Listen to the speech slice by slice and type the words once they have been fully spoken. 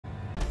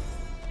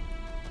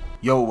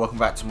Yo, welcome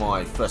back to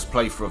my first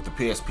playthrough of the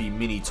PSP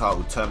mini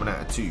titled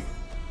Terminator 2.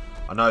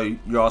 I know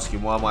you're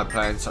asking why am I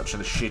playing such a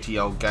shitty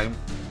old game.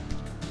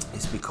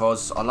 It's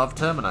because I love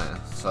Terminator,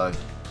 so...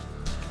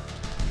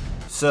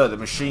 Sir, the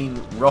machine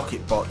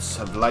rocket bots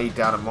have laid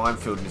down a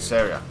minefield in this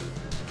area.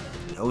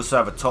 I also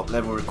have a top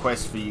level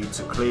request for you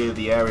to clear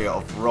the area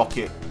of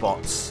rocket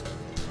bots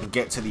and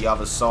get to the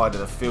other side of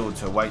the field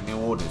to await new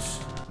orders.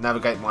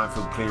 Navigate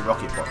minefield, clear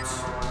rocket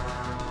bots.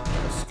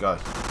 Let's go.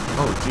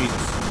 Oh,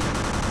 Jesus.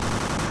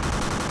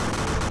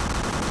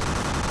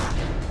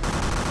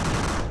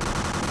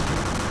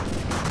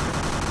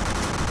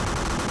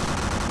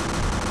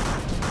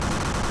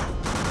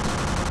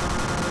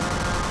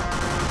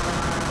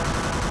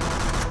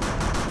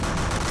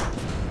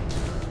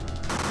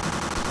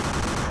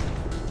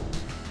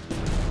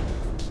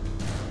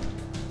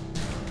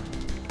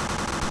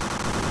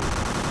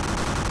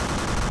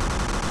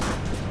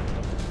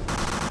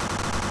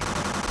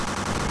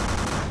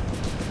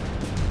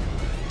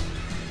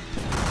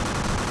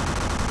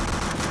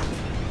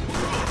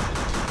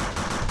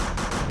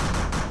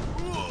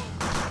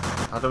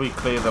 How do we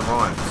clear the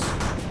mines?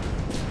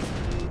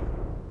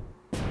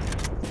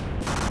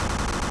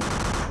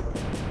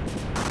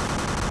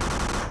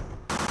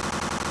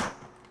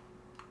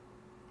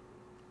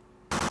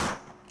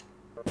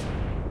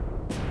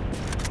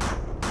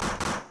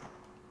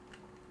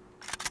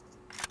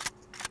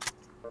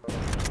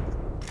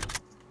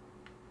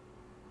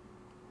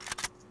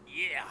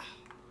 Yeah.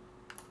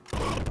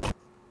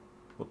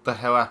 What the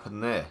hell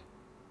happened there?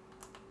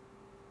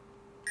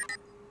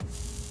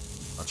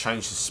 I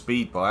changed the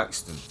speed by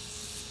accident.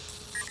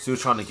 Still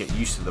trying to get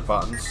used to the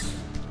buttons.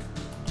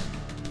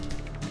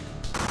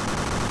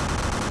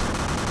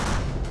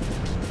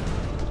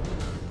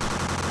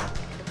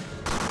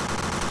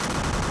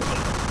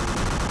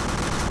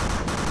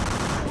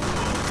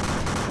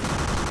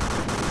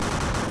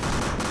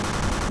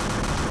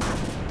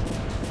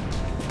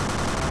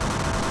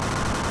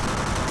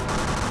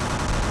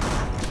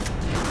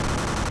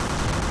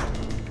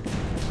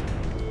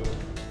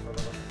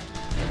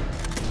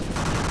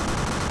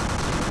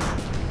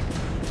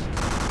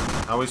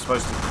 How are we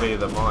supposed to clear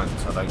the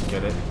mines? I don't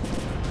get it.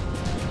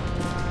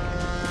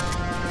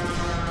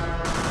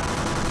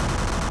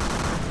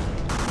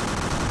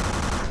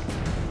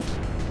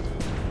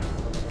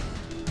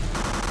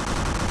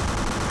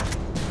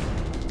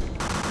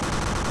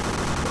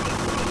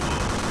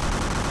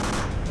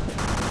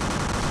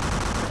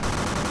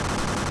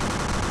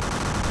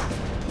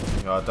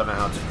 Yeah, I don't know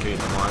how to clear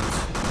the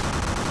mines.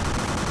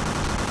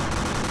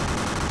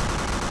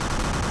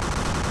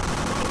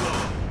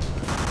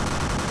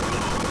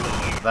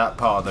 That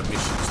part of the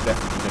mission is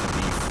definitely going to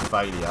be a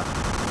failure.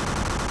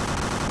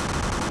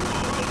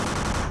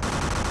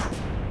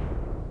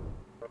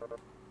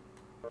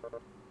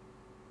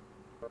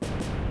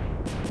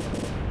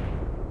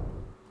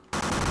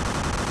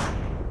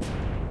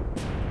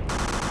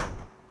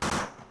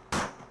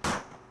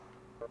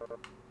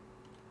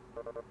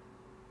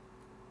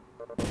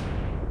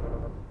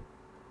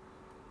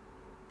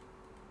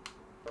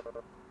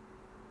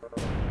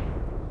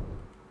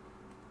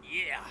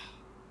 Yeah.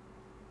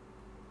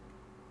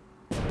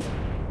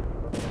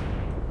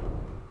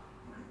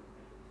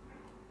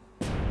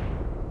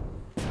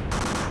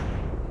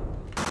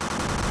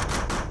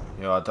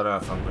 Yeah, I don't know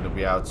if I'm going to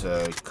be able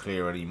to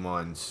clear any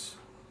mines.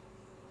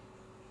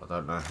 I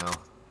don't know how.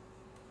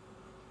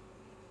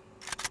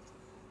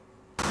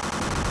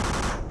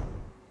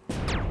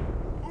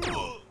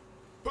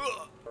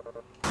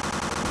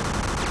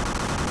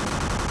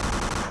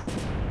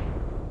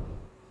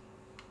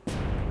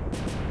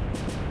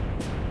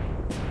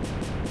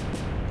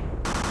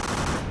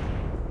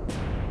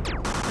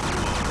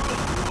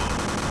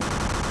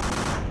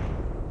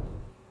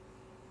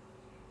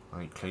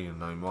 I ain't cleaning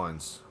no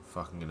mines.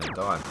 I'm fucking gonna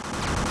die.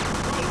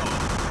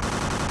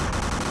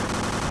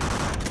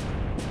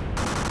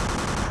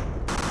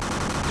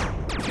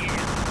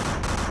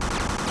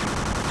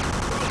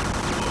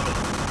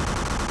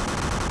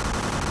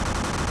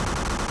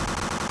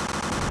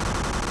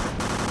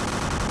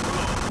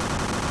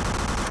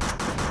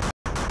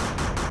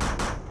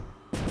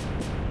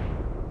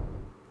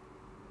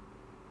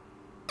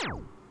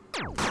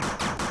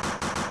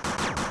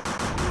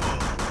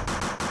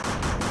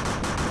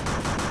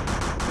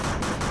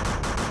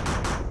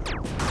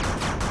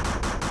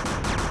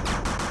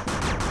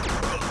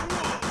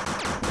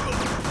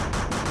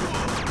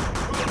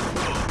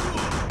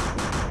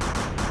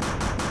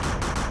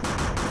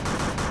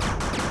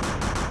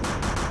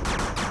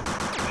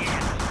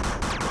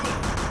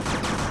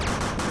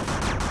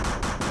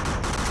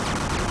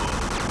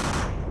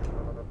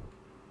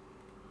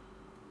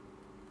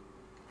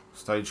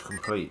 Stage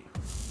complete.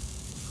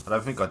 I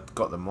don't think I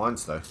got the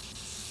mines though.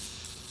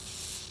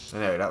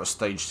 Anyway, that was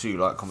stage 2.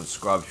 Like, comment,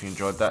 subscribe if you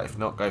enjoyed that. If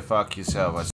not, go fuck yourself.